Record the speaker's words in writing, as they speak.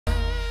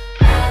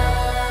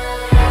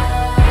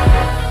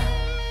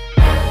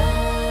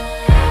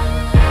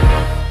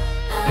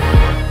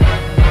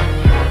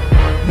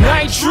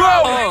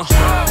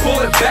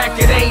pull it back,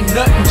 it ain't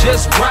nothing,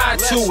 just ride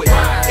to it.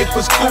 If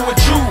it's cool with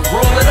you,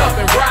 roll it up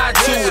and ride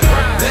to it.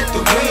 Let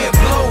the wind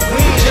blow,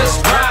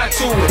 just ride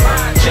to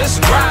it.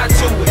 Just ride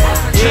to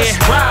it. Just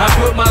ride.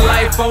 I put my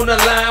life on the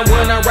line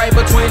when I'm right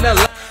between the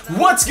lines.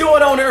 What's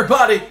going on,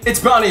 everybody? It's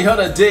Bounty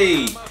Hunter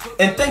D,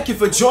 and thank you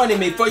for joining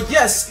me for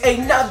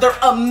another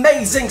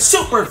amazing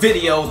super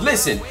video.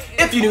 Listen,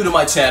 if you're new to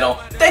my channel,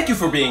 thank you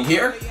for being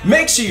here.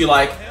 Make sure you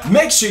like,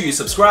 make sure you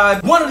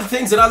subscribe. One of the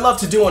things that I love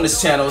to do on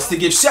this channel is to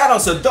give shout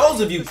outs to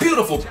those of you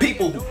beautiful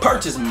people who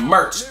purchase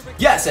merch.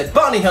 Yes, at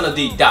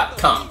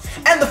bountyhunterd.com.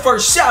 And the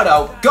first shout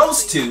out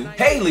goes to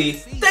Haley.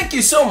 Thank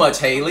you so much,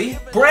 Haley.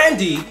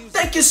 Brandy,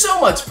 thank you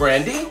so much,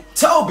 Brandy.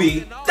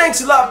 Toby,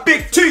 thanks a lot,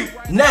 Big T.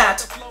 Nat,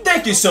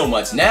 thank you so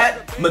much,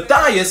 Nat.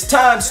 Matthias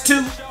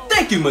 ×2,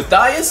 thank you,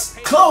 Matthias.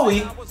 Chloe,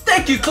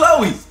 thank you,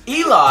 Chloe.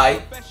 Eli,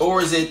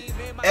 or is it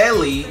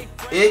Ellie?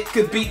 It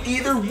could be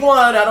either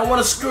one. I don't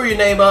want to screw your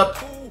name up.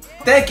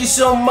 Thank you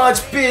so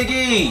much, Big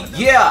E.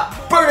 Yeah.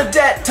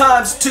 Bernadette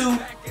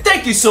 ×2.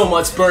 Thank you so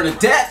much,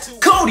 Bernadette.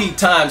 Cody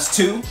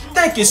 ×2.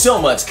 Thank you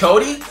so much,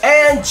 Cody.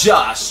 And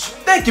Josh.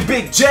 Thank you,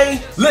 Big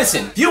J.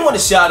 Listen, if you want a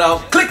shout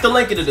out, click the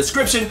link in the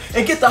description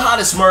and get the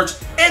hottest merch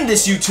in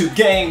this YouTube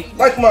game.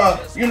 Like my,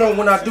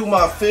 when I do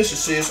my fish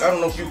assist, I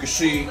don't know if you can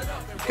see,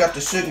 got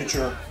the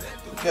signature.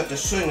 Got the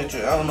signature.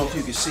 I don't know if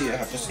you can see it. I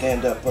have to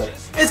stand up, but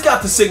it's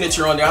got the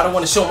signature on there. I don't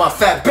want to show my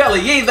fat belly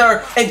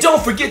either. And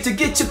don't forget to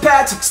get your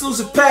patch,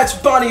 exclusive patch,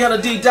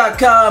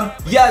 bountyhunterd.com.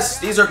 Yes,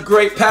 these are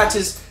great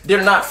patches.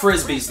 They're not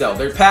frisbees though.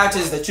 They're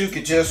patches that you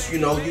could just,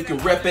 you can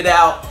rip it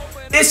out.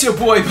 It's your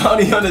boy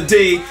Bounty Hunter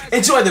D.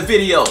 Enjoy the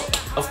video.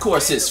 Of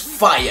course, it's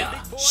fire.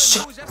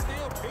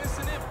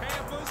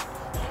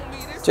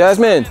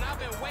 Jasmine.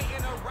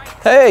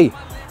 Hey.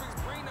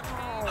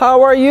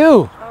 How are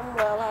you?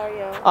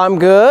 I'm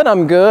good,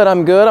 I'm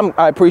good.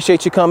 I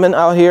appreciate you coming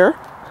out here.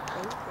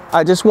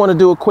 I just want to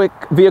do a quick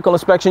vehicle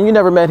inspection. You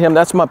never met him.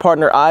 That's my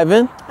partner,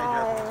 Ivan.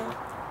 Hi.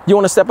 You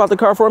want to step out the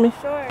car for me?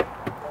 Sure.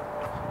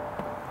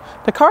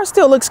 The car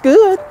still looks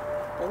good.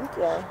 Thank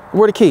you.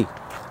 Where's the key?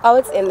 Oh,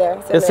 it's in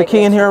there. Is the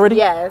key in here already?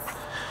 Yes.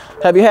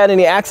 Have you had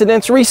any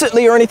accidents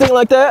recently or anything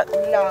like that?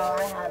 No,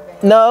 I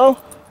haven't. No?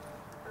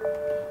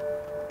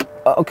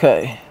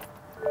 Okay.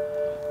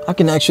 I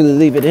can actually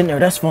leave it in there,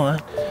 that's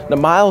fine. The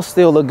miles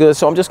still look good,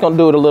 so I'm just gonna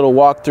do it a little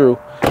walkthrough.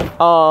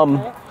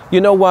 Okay.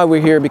 You know why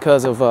we're here?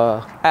 Because of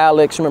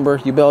Alex, remember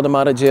you bailed him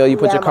out of jail, you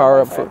put your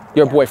car up for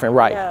your boyfriend,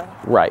 right? Yeah.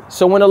 Right.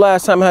 So when the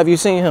last time have you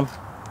seen him?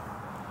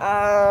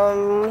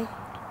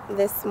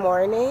 This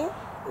morning,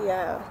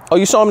 yeah. Oh,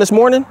 you saw him this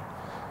morning?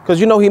 Because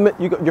you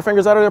got your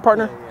fingers out of there,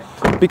 partner?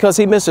 Yeah. Because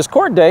he missed his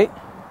court date.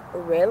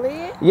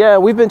 Really? Yeah,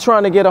 we've been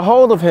trying to get a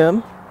hold of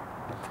him.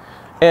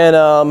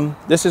 And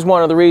this is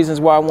one of the reasons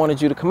why I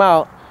wanted you to come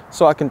out,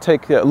 so I can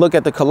take a look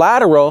at the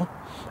collateral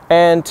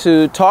and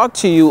to talk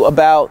to you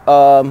about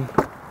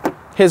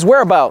his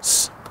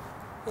whereabouts.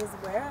 His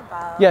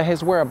whereabouts? Yeah,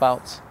 his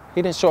whereabouts.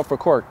 He didn't show up for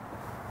court.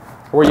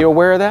 Were you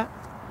aware of that?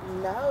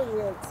 No,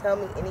 he didn't tell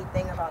me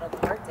anything about a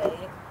court date.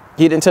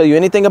 He didn't tell you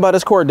anything about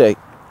his court date?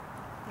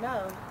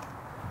 No.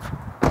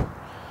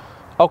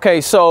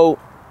 Okay, so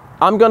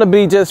I'm gonna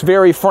be just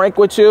very frank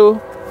with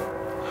you.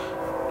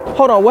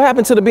 Hold on, what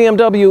happened to the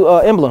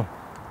BMW emblem?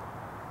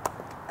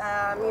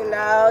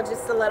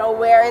 Just a little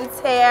wear and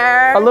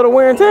tear. A little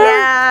wear and tear?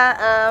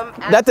 Yeah.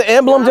 That the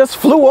emblem just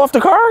flew off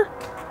the car?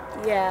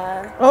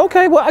 Yeah.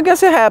 Okay, well, I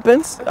guess it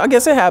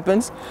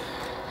happens.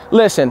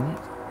 Listen,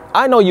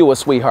 I know you a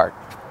sweetheart.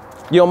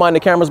 You don't mind the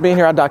cameras being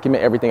here? I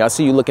document everything. I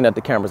see you looking at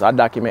the cameras. I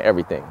document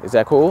everything. Is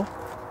that cool?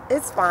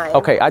 It's fine.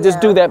 Okay, I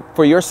just do that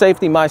for your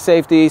safety, my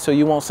safety, so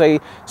you won't say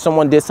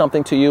someone did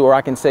something to you, or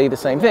I can say the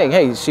same thing.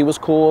 Hey, she was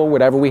cool,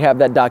 whatever. We have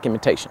that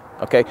documentation,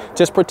 okay?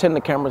 Just pretend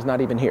the camera's not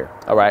even here,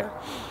 all right?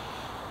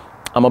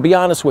 I'm gonna be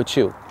honest with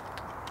you.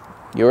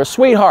 You're a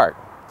sweetheart,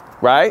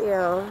 right?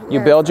 Yeah. You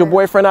bailed your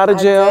boyfriend out of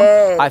jail.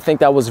 Did. I think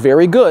that was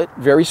very good,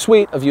 very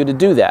sweet of you to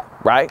do that,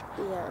 right?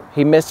 Yeah.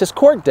 He missed his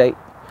court date.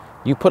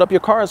 You put up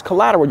your car as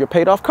collateral, your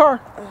paid off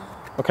car,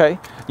 okay?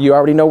 You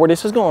already know where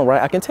this is going,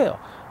 right? I can tell.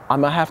 I'm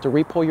gonna have to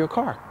repo your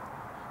car.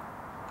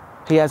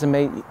 He hasn't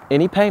made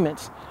any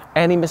payments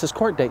and he missed his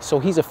court date, so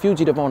he's a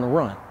fugitive on the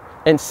run.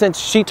 And since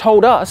she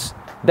told us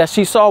that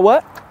she saw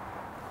what?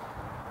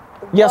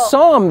 You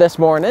saw him this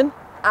morning.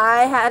 I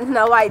had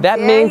no idea. That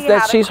means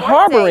that she's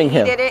harboring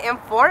him. He didn't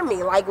inform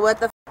me. Like,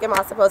 what the f am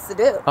I supposed to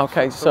do?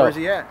 Okay, so where's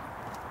he at?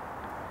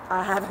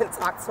 I haven't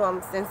talked to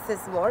him since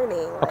this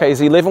morning. Like, okay, is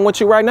he living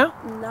with you right now?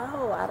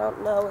 No, I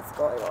don't know what's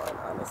going on,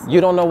 honestly. You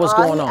don't know what's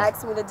going on? All he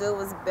asked me to do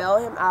was bail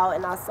him out,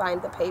 and I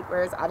signed the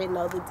papers. I didn't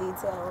know the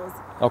details.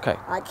 Okay.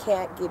 I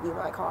can't give you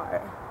my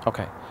car.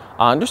 Okay.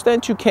 I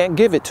understand you can't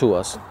give it to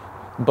us,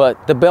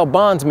 but the bail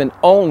bondsman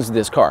owns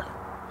this car.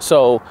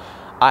 So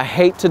I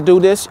hate to do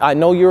this. I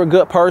know you're a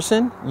good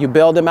person. You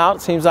bailed him out.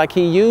 It seems like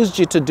he used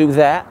you to do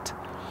that.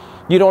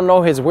 You don't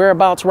know his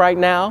whereabouts right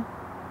now.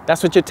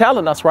 That's what you're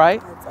telling us,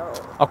 right? I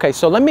don't. Okay,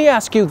 so let me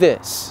ask you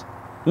this.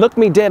 Look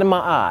me dead in my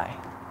eye.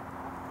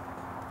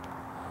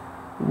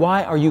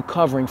 Why are you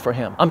covering for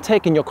him? I'm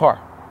taking your car.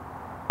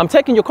 I'm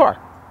taking your car.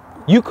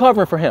 You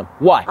covering for him.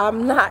 Why?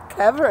 I'm not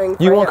covering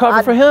for You him. won't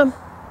cover for him?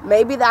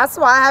 Maybe that's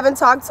why I haven't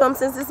talked to him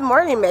since this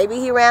morning. Maybe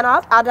he ran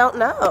off. I don't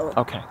know.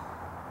 Okay.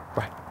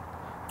 Right.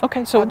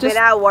 Okay, so I've just...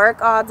 been at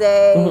work all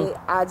day.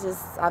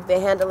 I've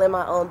been handling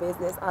my own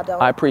business.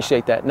 I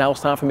appreciate that. Now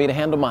it's time for me to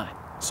handle mine.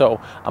 So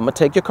I'm gonna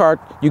take your card.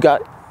 You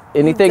got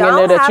anything in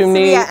there that you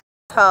need?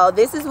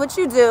 This is what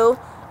you do.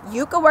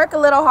 You could work a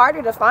little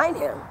harder to find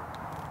him.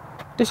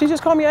 Did she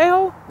just call me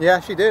a-hole? Yeah,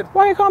 she did.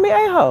 Why you call me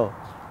a-hole?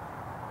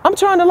 I'm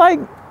trying to like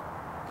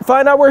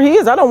find out where he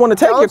is. I don't want to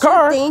take your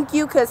car. Don't you think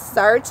you could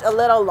search a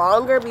little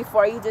longer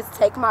before you just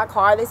take my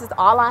car? This is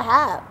all I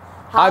have.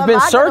 I've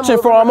been searching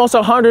for almost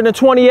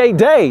 128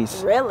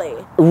 days.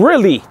 Really?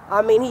 Really?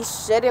 I mean, he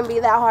shouldn't be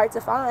that hard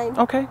to find.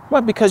 Okay,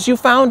 well, because you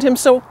found him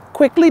so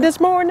quickly this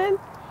morning,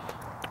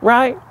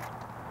 right?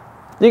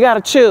 You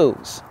gotta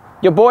choose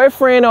your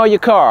boyfriend or your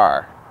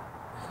car.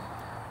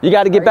 You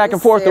got to get back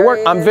and forth to work.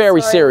 I'm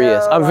very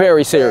serious. I'm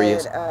very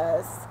serious.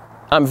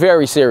 I'm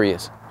very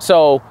serious.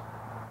 So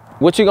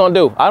what you gonna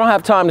do? I don't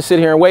have time to sit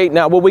here and wait.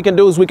 Now what we can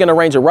do is we can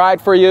arrange a ride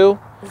for you.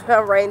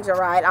 Arrange a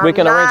ride. We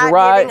can arrange a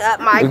ride.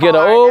 We get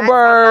an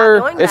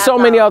Uber. There's so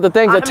many other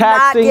things. A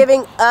taxi. I'm not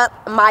giving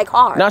up my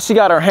car. Now she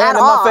got her hand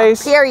in my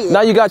face. Period.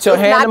 Now you got your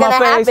hand in my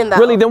face.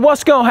 Really? Then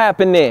what's gonna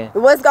happen then?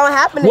 What's gonna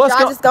happen is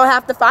y'all just gonna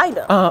have to find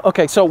him.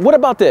 Okay. So what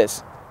about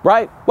this?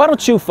 Right? Why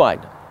don't you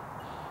find him?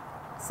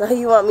 So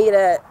you want me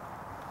to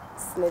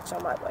snitch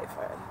on my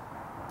boyfriend?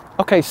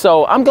 Okay,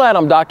 so I'm glad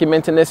I'm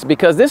documenting this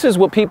because this is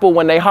what people,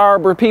 when they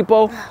harbor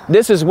people,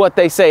 this is what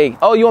they say.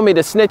 Oh, you want me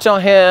to snitch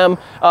on him?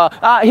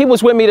 He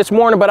was with me this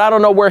morning, but I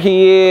don't know where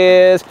he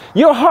is.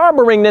 You're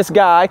harboring this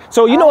guy.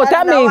 So you know what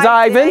that means,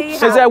 Ivan, is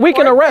that we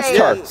can arrest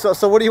her.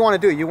 So what do you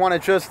want to do? You want to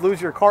just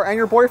lose your car and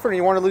your boyfriend, or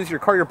you want to lose your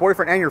car, your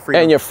boyfriend, and your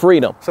freedom? And your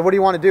freedom. So what do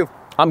you want to do?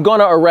 I'm going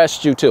to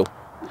arrest you too.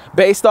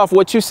 Based off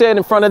what you said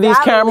in front of these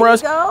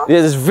cameras, it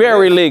is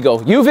very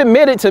legal. You've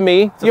admitted to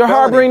me you're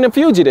harboring the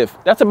fugitive.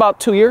 That's about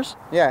 2 years.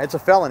 Yeah, it's a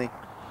felony.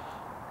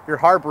 You're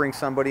harboring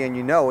somebody and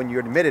you know and you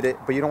admitted it,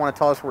 but you don't want to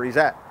tell us where he's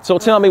at. So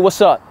tell me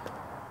what's up.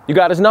 You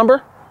got his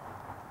number?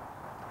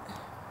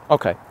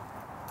 Okay.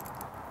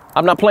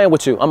 I'm not playing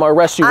with you. I'm gonna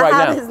arrest you right now.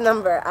 I have his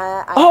number.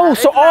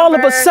 So all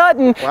of a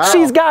sudden,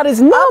 she's got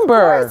his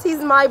number. Of course,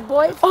 he's my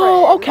boyfriend.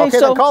 Oh, okay. Okay,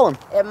 so then call him.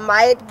 It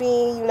might be,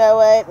 you know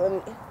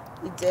what?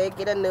 We did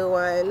get a new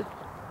one.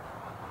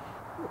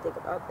 Let me think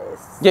about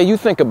this. Yeah, you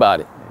think about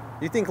it.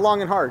 You think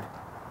long and hard.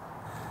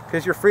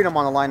 Because your freedom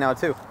on the line now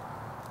too.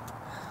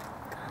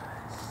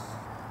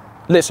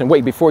 Listen,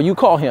 wait, before you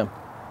call him,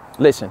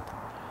 listen.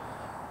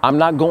 I'm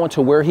not going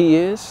to where he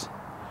is.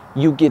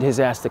 You get his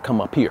ass to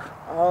come up here.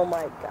 Oh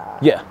my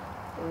God. Yeah.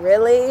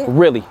 Really?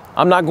 Really.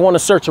 I'm not going to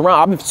search around.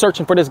 I've been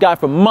searching for this guy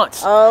for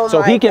months. Oh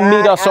so he can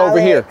meet us over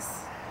here.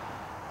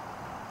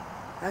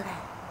 Okay.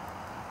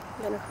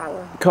 I'm gonna call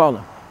him. Call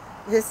him.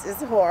 This is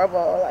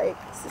horrible. Like,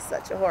 this is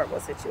such a horrible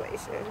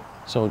situation.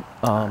 So,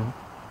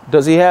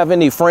 does he have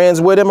any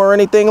friends with him or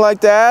anything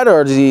like that?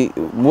 Or does he,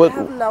 what? I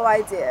have no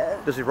idea.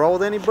 Does he roll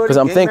with anybody? Because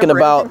I'm thinking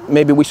about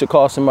maybe we should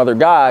call some other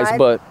guys,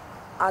 but.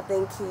 I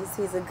think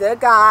he's a good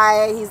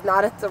guy. He's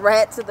not a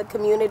threat to the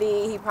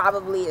community. He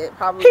probably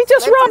He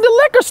just robbed a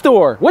liquor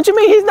store. What you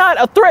mean he's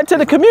not a threat to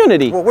the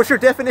community? Well, what's your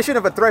definition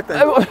of a threat then?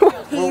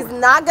 He's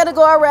not gonna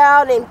go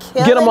around and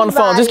kill Get him on the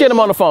phone. Just get him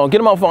on the phone. Get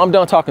him on the phone. I'm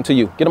done talking to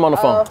you. Get him on the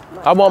phone.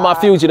 I want my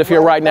fugitive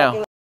here right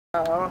now.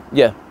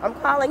 Yeah. I'm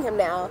calling him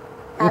now.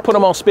 You put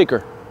him on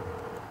speaker.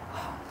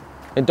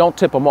 And don't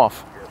tip him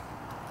off.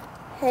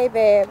 Hey,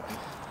 babe.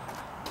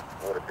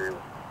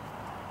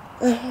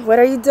 What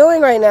are you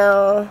doing right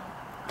now?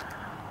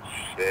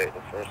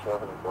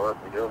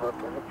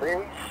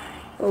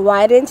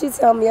 Why didn't you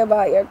tell me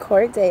about your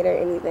court date or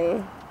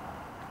anything?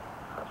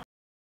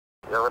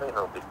 Yeah, it ain't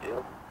no big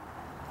deal.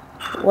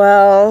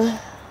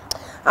 Well,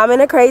 I'm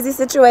in a crazy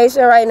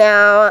situation right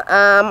now.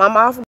 I'm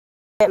off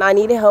and I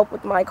needed help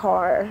with my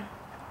car.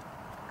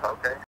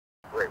 Okay.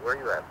 Wait, where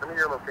you at? Send me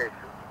your location.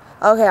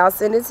 Okay, I'll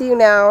send it to you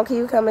now. Can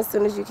you come as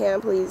soon as you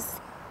can, please?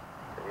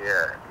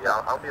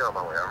 Yeah, I'll be on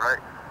my way, all right?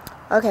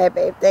 Okay,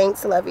 babe.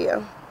 Thanks. Love you.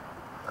 All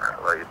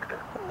right, love you too.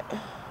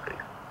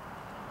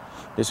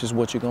 This is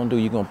what you're going to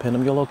do. You're going to pin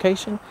him your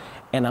location,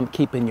 and I'm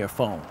keeping your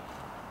phone.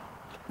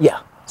 Yeah,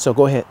 so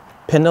go ahead.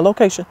 Pin the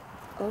location.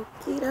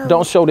 Okey-doke.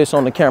 Don't show this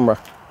on the camera.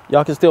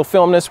 Y'all can still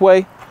film this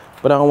way,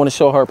 but I don't want to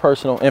show her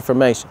personal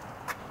information.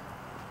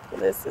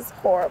 This is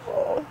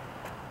horrible.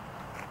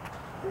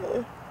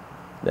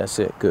 That's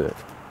it. Good.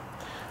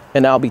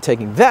 And I'll be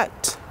taking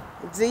that.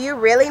 Do you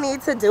really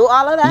need to do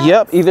all of that?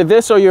 Yep, either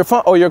this or your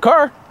phone or your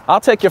car. I'll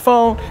take your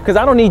phone because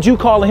I don't need you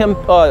calling him,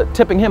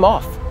 tipping him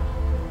off.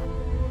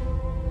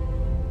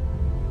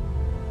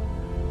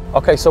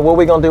 Okay, so what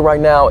we're gonna do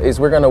right now is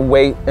we're gonna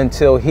wait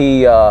until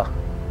he, I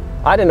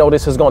didn't know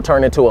this was gonna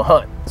turn into a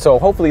hunt. So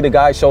hopefully the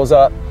guy shows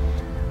up.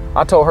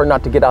 I told her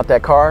not to get out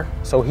that car,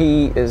 so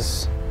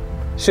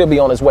should be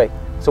on his way.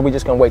 So we're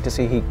just gonna wait to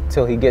see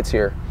till he gets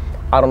here.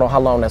 I don't know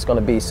how long that's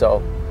gonna be,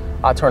 so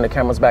I'll turn the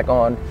cameras back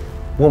on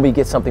when we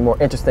get something more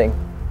interesting.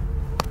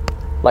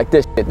 Like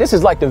this shit. This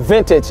is like the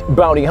vintage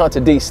Bounty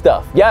Hunter D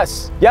stuff.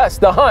 Yes,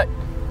 the hunt.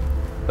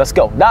 Let's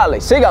go. Dale,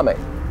 sígame.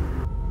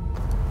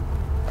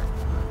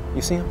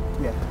 You see him?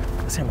 Yeah.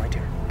 That's him right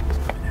there.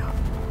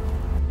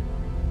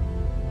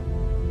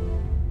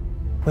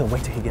 We'll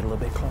wait till he get a little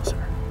bit closer.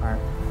 All right.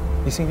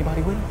 You see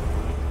anybody with him?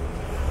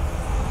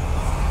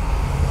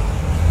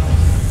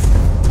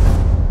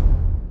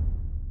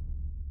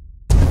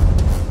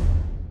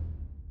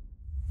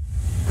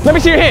 Let me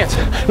see your hands.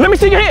 Let me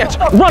see your hands.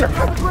 Runner.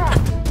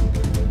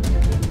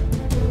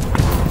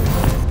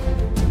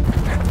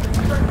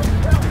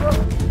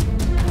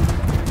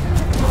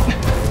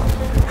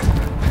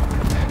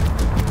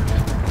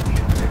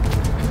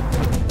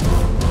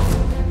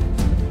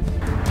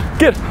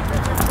 Get it.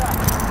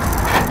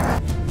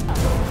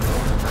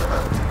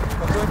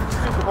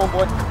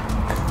 Homeboy.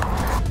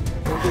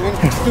 Don't do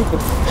anything stupid.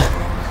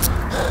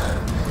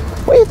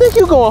 Where you think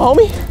you going,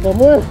 homie?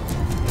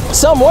 Somewhere.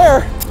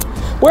 Somewhere?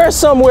 Where's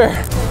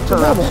somewhere? Turn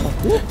around.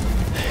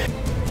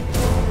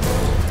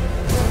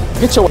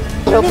 Get your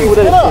Help me with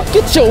that.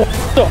 Get your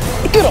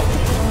up. Get up.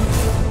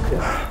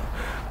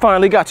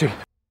 Finally got you.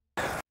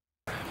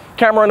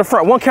 Camera in the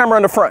front. One camera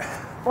in the front.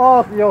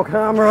 Off your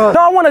camera. No,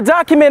 I want to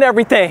document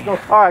everything. All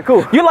right,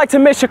 cool. You like to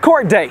miss your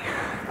court date.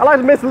 I like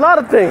to miss a lot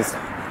of things.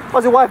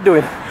 What's your wife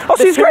doing? Oh,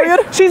 she's great.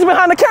 She's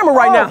behind the camera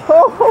right now.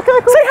 Oh, okay,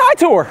 cool. Say hi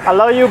to her. I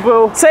love you,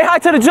 boo. Say hi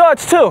to the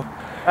judge, too.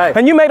 Hey.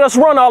 And you made us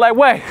run all that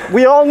way.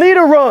 We all need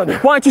to run.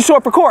 Why aren't you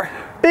short for court?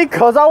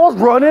 Because I was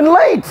running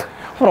late.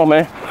 Hold on,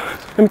 man.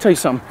 Let me tell you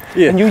something.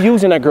 Yeah. And you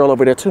using that girl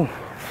over there, too.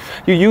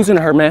 You using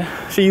her, man.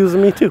 She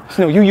using me too.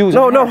 No, you using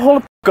her. No,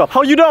 hold up.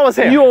 How you know I was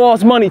here? You owe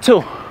us money,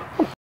 too.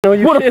 know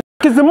you Where the f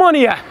is the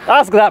money at?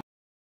 Ask that.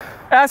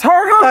 Ask her,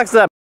 huh? Ask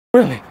that.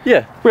 Really?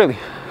 Yeah. Really?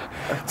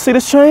 See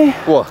this chain?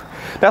 What?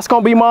 That's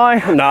gonna be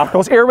mine. Nah.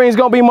 Those earrings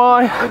gonna be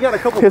mine. We got a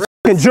couple. His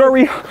f***ing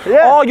jewelry.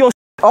 Yeah.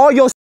 All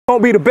your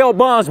gonna be the bail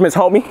bondsman's,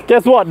 homie.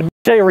 Guess what? The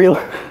bitch ain't real.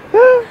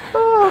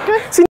 Oh,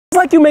 okay. See, it's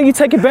like you make you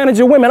take advantage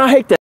of women. I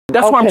hate that.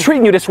 That's why I'm Okay.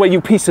 treating you this way, you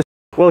piece of.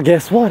 Well,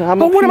 guess what?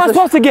 But what am I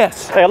supposed to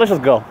guess? Hey, let's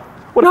just go.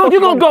 No,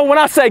 you're gonna go when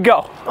I say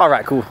go. All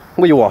right, cool.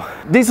 What you want?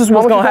 This is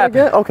what's gonna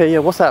happen. Okay, yeah.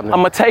 What's happening? I'm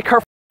gonna take her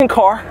f***ing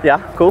car, Yeah,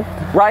 cool.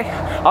 right?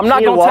 I'm not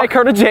She gonna walk. take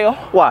her to jail,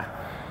 Why?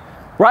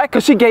 right?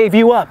 Because she gave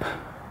you up.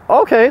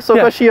 Okay, so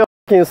Yeah. because she a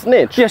fucking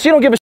snitch. Yeah, she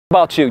don't give a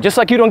about you, just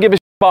like you don't give a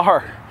about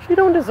her. She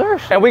don't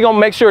deserve shit. And we gonna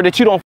make sure that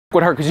you don't f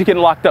with her because you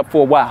getting locked up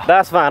for a while.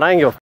 That's fine. I ain't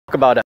give a fuck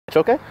about that.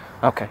 Okay?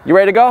 Okay, you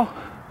ready to go?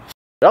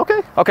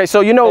 Okay. Okay,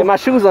 so you know Hey, my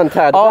shoes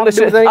untied. all this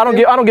shit. I don't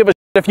give a shit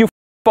if you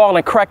fall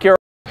and crack your.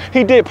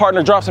 He did,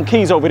 partner. Drop some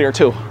keys over there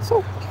too.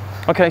 So.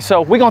 Okay,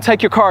 so we gonna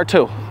take your car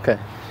too. Okay.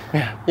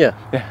 Yeah. Yeah.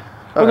 Yeah.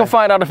 We're gonna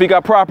find out if you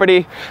got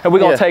property, and we're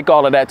gonna Yeah. take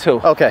all of that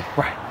too. Okay.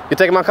 Right. You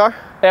taking my car?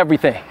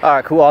 Everything. All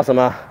right, cool, awesome.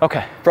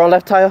 Okay. Front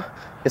left tire,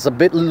 it's a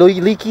bit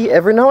leaky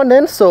every now and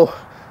then, so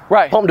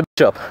Right. pump the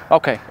bitch up.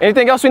 Okay.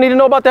 Anything else we need to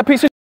know about that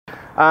piece of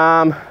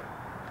shit?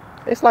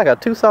 It's like a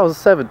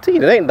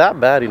 2017. It ain't that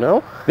bad, you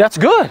know. That's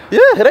good. Yeah,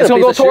 it ain't It's a gonna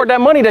piece go of toward shit.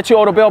 that money that you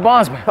owe the bail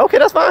bondsman. Okay,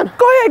 that's fine.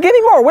 Go ahead, get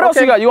him more. What else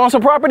Okay. you got? You want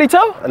some property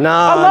too?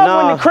 Nah, I love nah.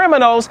 when the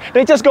criminals,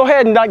 they just go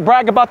ahead and like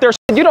brag about their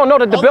shit. You don't know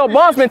that the All bail of your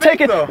shit's bondsman fake,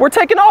 taking, though. we're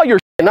taking all your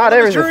shit. Not The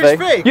everything's jury's fake.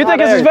 fake. You think Not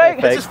this is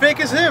everything's fake? It's as fake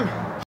as him.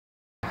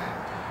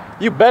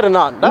 You better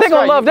not. That's They're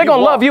gonna right, love, they're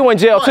gonna walk. love you in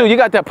jail too. You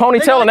got that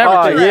ponytail and They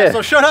got everything. you, yeah.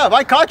 So shut up.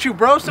 I caught you,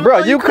 bro. So Bro,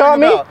 what are you call crying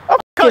me? about? I fucking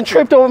Caught you.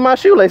 tripped over my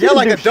shoelace. Yeah, You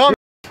like didn't a do dumb.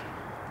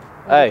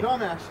 Hey,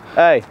 Dumbass.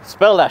 hey,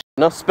 spell that.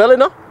 No, spell it.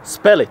 No,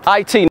 spell it.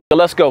 IT, nigga,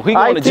 let's go. He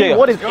going to IT, jail.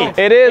 what is it?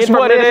 It is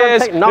what it Information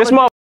is. technology. This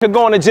motherfucker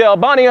going to jail.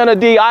 Bonnie under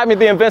D, Ivan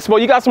the Invincible.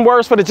 You got some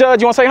words for the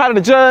judge? You want to say hi to the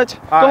judge?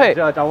 All Go right, ahead.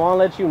 Judge, I want to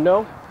let you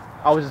know,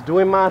 I was just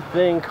doing my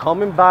thing,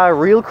 coming by,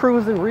 real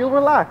cruising, real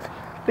relaxed.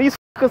 These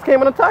fuckers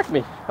came and attacked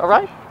me. All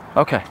right?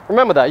 Okay.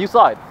 Remember that. You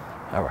saw it.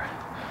 All right.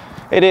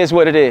 It is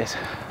what it is.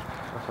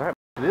 That's right.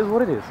 It is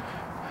what it is.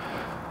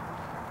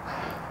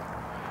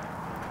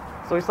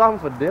 So you saw him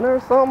for dinner or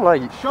something?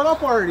 Like, Shut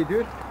up already,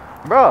 dude.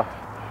 bruh,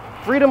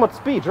 freedom of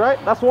speech, right?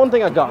 That's one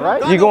thing I got,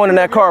 right? You going in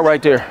that car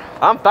right there.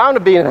 I'm found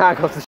to be in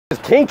handcuffs. This shit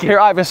is kinky. Here,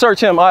 Ivan,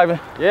 search him, Ivan.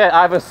 Yeah,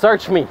 Ivan,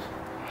 search me.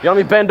 You want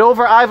me to bend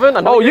over, Ivan?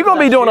 I know Oh, you're going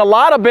to be doing a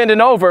lot of bending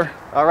over.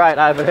 All right,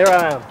 Ivan, here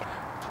I am.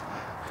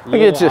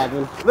 Look at you.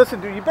 Ivan. Listen,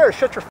 dude, you better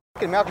shut your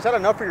fucking mouth. I've had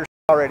enough of your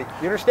already.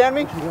 You understand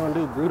me? What you gonna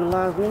do,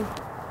 brutalize me?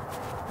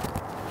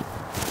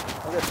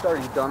 I'll get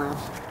started, you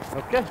dumbass.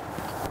 Okay.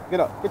 Get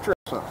up. Get your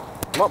ass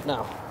up. I'm up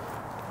now.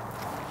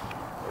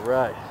 All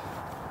right.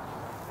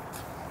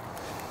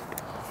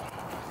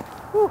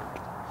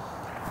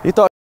 You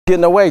thought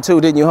getting away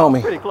too, didn't you,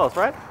 homie? Pretty close,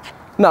 right?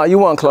 No, you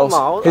weren't close.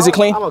 Come on, Is he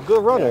clean? I'm a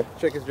good runner.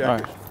 Check his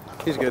jacket.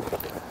 He's good.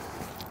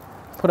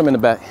 Put him in the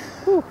back.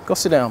 Go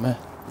sit down, man.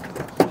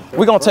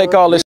 We're going to take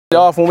all this shit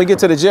off. When we get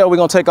to the jail, we're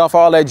going to take off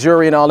all that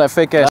jewelry and all that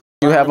fake ass shit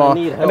you have gonna on.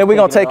 need And help then we're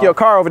going to taking take it your off.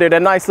 car over there,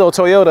 that nice little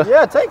Toyota.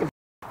 Yeah, take it.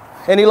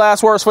 Any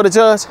last words for the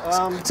judge?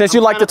 Since you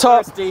I'm like to kinda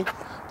talk, Thirsty.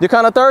 you're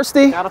kind of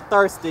thirsty? Kinda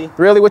thirsty.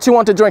 Really? What you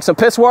want to drink? Some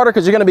piss water?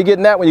 Because you're going to be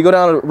getting that when you go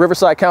down to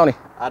Riverside County.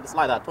 I just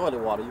like that toilet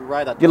water. You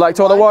right? That You like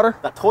toilet wine? water?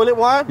 That toilet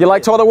wine? You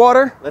like toilet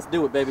water? Let's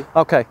do it, baby.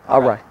 Okay.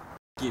 All right.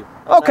 Thank you.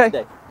 Have a Okay. nice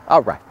day.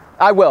 All right.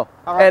 I will.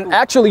 All right, And cool.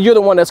 actually, you're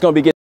the one that's going to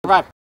be getting All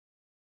right.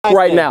 Nice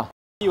right day. now.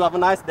 You have a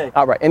nice day.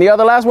 All right. Any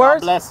other last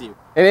words? God bless you.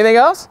 Anything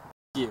else?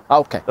 You.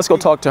 Okay, let's go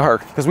talk to her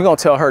because we're gonna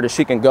tell her that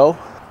she can go.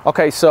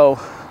 Okay, so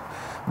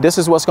this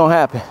is what's gonna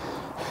happen.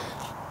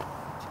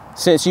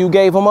 Since you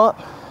gave him up,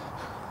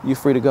 you're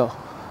free to go.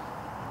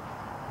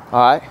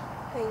 All right?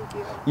 Thank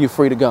you. You're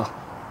free to go.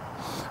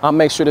 I'll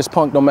make sure this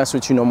punk don't mess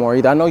with you no more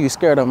either. I know you're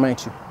scared of him,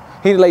 ain't you?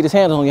 He laid his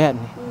hands on you,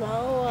 hadn't he?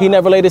 No. He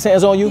never laid his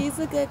hands on you? He's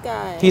a good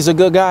guy. He's a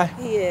good guy?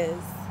 He is.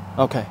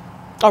 Okay.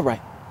 All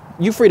right.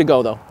 You free to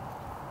go though.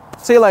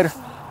 See you later.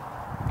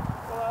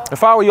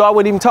 If I were you, I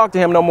wouldn't even talk to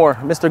him no more,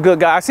 Mr. Good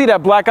Guy. I see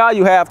that black eye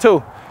you have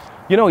too.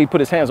 You know he put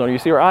his hands on you. You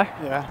see her eye?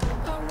 Yeah.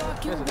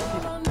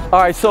 All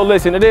right, so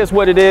listen, it is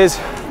what it is.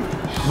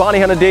 Bonnie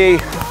Hunter D,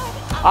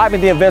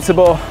 Ivan the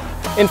Invincible.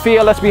 In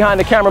Let's Behind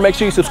the Camera. Make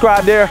sure you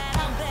subscribe there.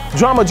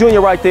 Drama Jr.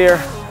 right there.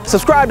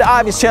 Subscribe to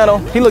Ivan's channel.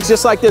 He looks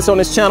just like this on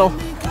his channel.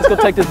 Let's go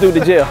take this dude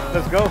to jail.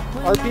 Let's go.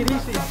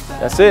 RPDC.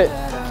 That's it.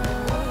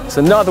 It's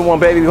another one,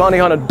 baby. Bonnie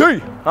Hunter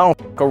D. I don't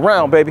f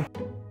around, baby.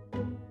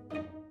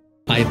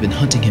 I have been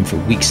hunting him for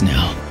weeks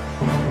now,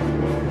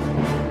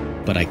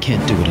 but I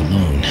can't do it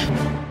alone.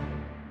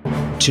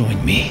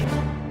 Join me.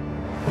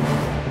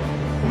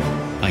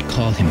 I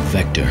call him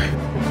Vector.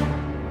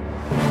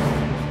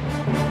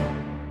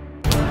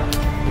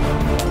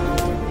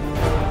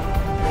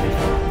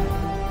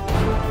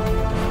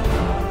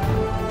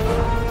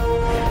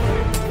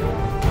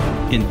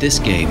 In this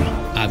game,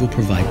 I will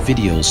provide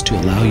videos to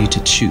allow you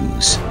to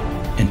choose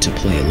and to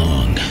play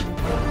along.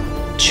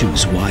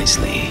 Choose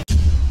wisely.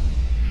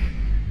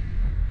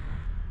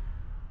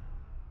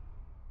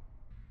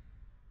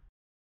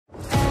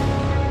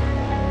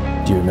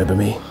 Do you remember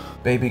me?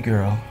 Baby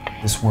girl,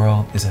 this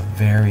world is a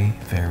very,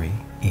 very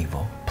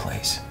evil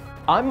place.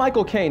 I'm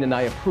Michael Caine and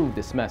I approve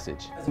this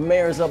message. The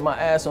mayor's up my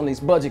ass on these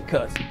budget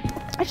cuts.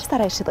 I just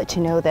thought I should let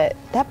you know that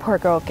that poor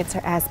girl gets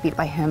her ass beat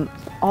by him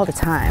all the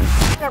time.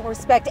 I don't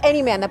respect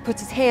any man that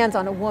puts his hands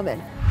on a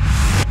woman.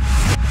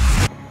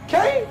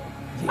 Caine?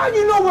 How do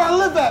you know where I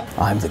live at?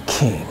 I'm the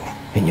king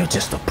and you're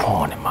just a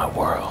pawn in my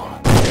world.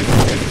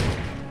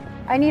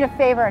 I need a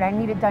favor and I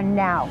need it done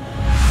now.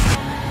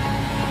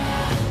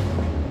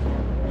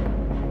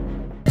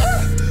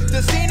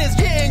 The scene is